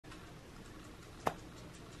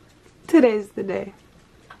Today's the day.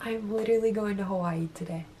 I'm literally going to Hawaii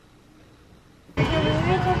today.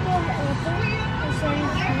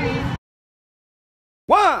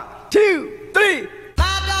 One, two, three.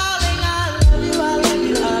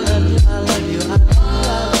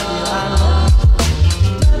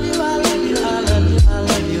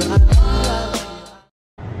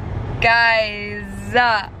 Guys,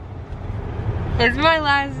 it's my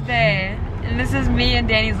last day, and this is me and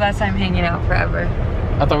Danny's last time hanging out forever.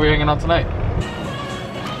 I thought we were hanging out tonight.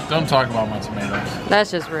 Don't talk about my tomatoes.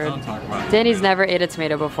 That's just rude. Don't talk about it. Danny's never ate a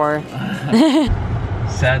tomato before.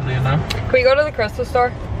 Sadly enough. Can we go to the crystal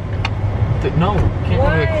store? No, can't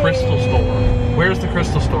go to the crystal store. Where's the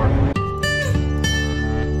crystal store?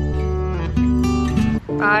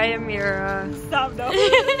 I am Mira. Stop, no.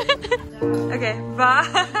 Okay, bye.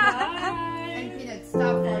 And Peanut,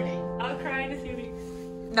 stop farting. I'll cry in a few weeks.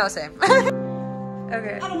 No, same.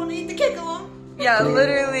 Okay. I don't want to eat the cake alone. Yeah,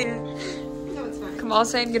 literally. No, it's fine. Kamal's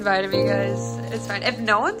saying goodbye to me, guys. It's fine.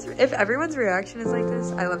 If everyone's reaction is like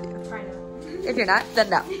this, I love you. Try now. If you're not, then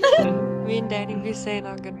no. Me and Danny be saying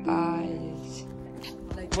our goodbyes.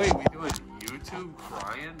 Like, Wait, we doing YouTube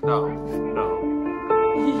crying? No, no,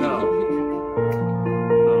 no.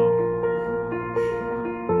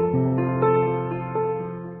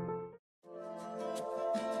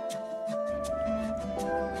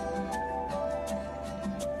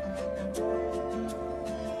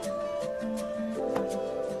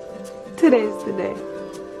 Today's the day.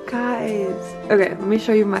 Guys. Okay, let me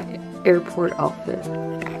show you my airport outfit.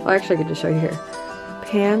 Well, actually I could just show you here.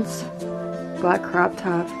 Pants, black crop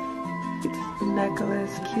top,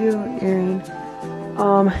 necklace, cute earring,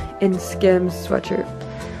 and Skims sweatshirt.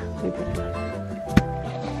 Let me put it on.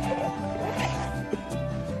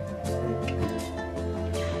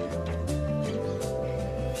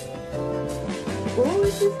 Oh,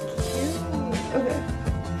 this is cute. Okay.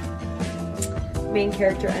 Main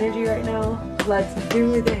character energy right now. Let's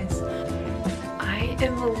do this. I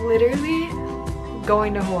am literally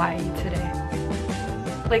going to Hawaii today.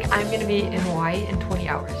 Like, I'm gonna be in Hawaii in 20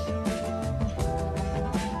 hours.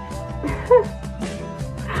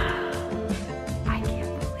 I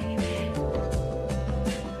can't believe it.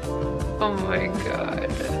 Oh my god.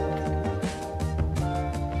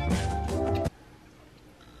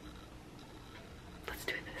 Let's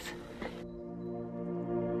do this.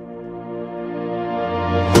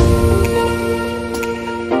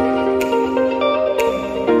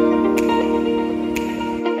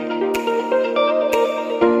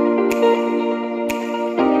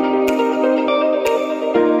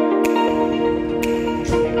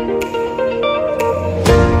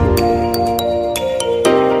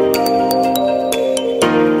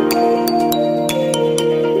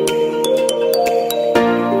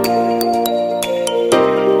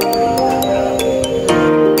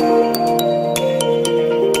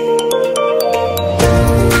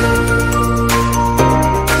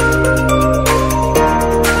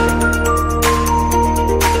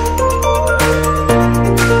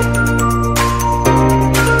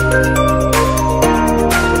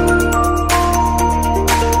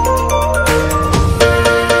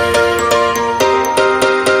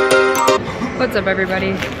 What's up,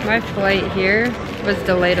 everybody? My flight here was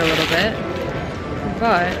delayed a little bit,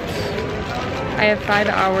 but I have 5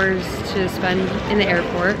 hours to spend in the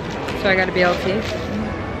airport, so I got a BLT.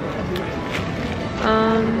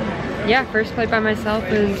 Yeah, first flight by myself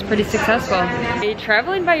was pretty successful.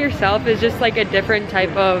 Traveling by yourself is just like a different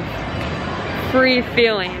type of free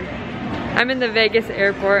feeling. I'm in the Vegas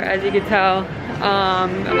airport, as you can tell.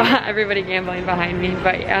 Everybody gambling behind me,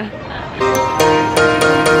 but yeah.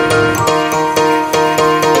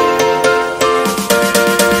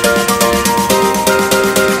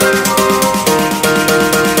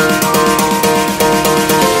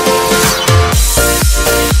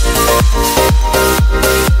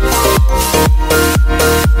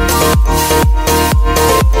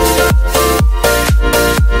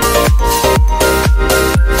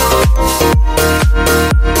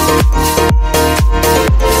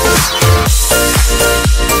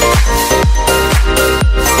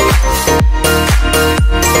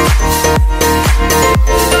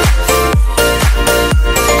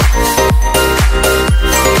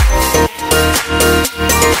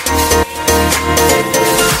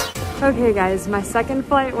 Okay guys, my second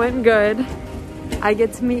flight went good. I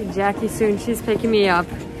get to meet Jackie soon, she's picking me up.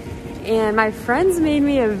 And my friends made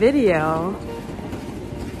me a video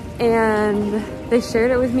and they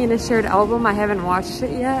shared it with me in a shared album. I haven't watched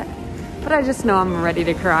it yet, but I just know I'm ready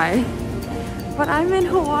to cry. But I'm in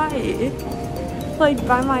Hawaii, like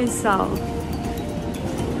by myself.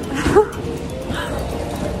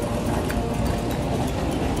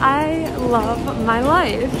 I love my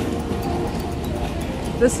life.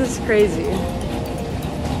 This is crazy.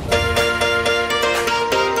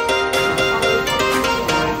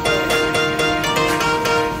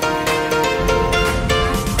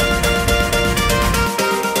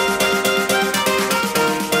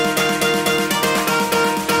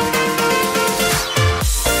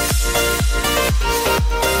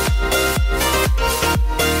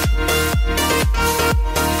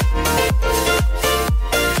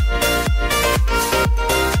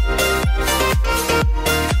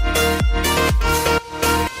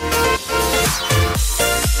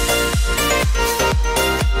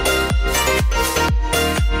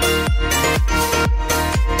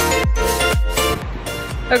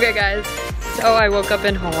 Okay guys, so I woke up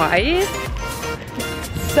in Hawaii.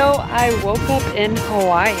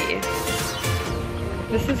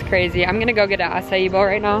 This is crazy. I'm gonna go get an acai bowl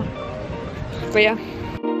right now. But yeah.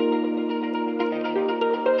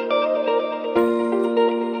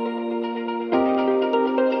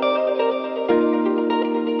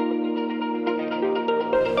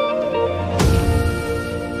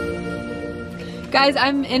 Guys,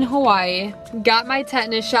 I'm in Hawaii. Got my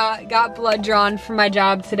tetanus shot, got blood drawn for my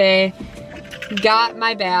job today, got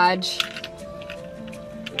my badge.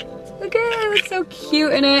 Look at it, it looks so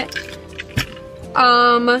cute in it.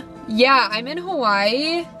 Yeah, I'm in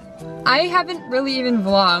Hawaii. I haven't really even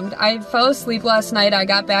vlogged. I fell asleep last night. I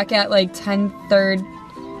got back at like 10:30.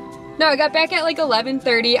 No, I got back at like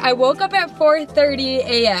 11:30. I woke up at 4:30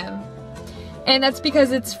 a.m. And that's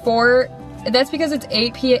because it's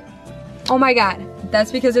 8 p.m. Oh my god,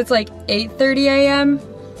 that's because it's like 8:30 a.m.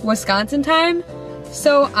 Wisconsin time.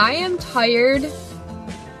 So I am tired.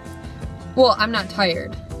 Well, I'm not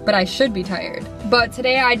tired, but I should be tired. But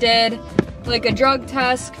today I did like a drug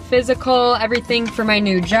test, physical, everything for my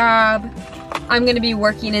new job. I'm gonna be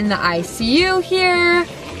working in the ICU here,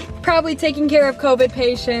 probably taking care of COVID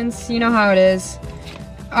patients, you know how it is.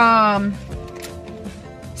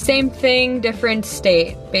 Same thing, different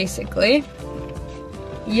state, basically.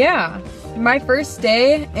 Yeah, my first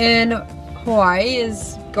day in Hawaii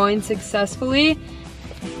is going successfully.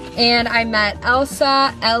 And I met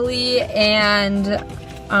Elsa, Ellie, and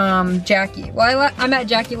Jackie. Well, I met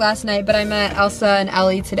Jackie last night, but I met Elsa and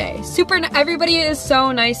Ellie today. Everybody is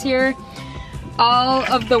so nice here. All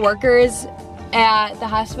of the workers at the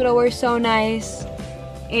hospital were so nice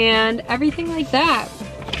and everything like that.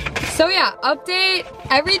 So yeah, update,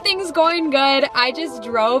 everything's going good. I just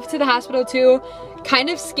drove to the hospital too. Kind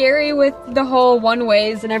of scary with the whole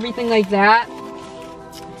one-ways and everything like that.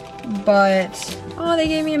 But, oh, they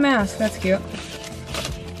gave me a mask, that's cute.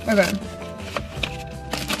 Okay.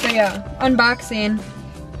 So yeah, unboxing,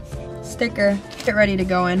 sticker, get ready to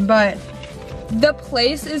go in. But the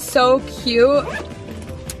place is so cute.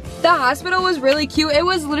 The hospital was really cute. It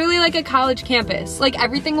was literally like a college campus. Like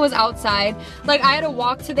everything was outside. Like I had to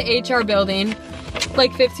walk to the HR building,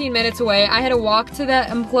 like 15 minutes away. I had to walk to the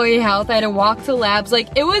employee health. I had to walk to labs.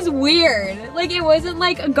 Like it was weird. Like it wasn't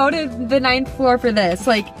like go to the 9th floor for this.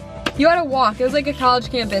 Like you had to walk. It was like a college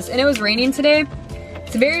campus and it was raining today.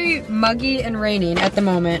 It's very muggy and raining at the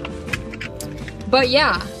moment. But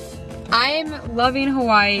yeah, I'm loving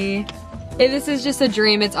Hawaii. This is just a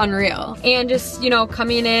dream, it's unreal. And just, you know,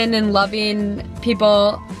 coming in and loving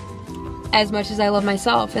people as much as I love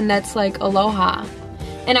myself, and that's like aloha.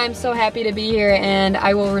 And I'm so happy to be here and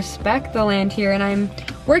I will respect the land here, and I'm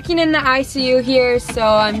working in the ICU here, so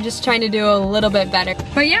I'm just trying to do a little bit better.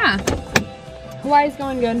 But yeah, Hawaii's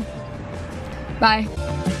going good. Bye.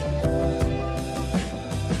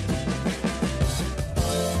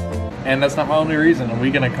 And that's not my only reason. Are we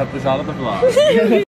gonna cut this out of the vlog?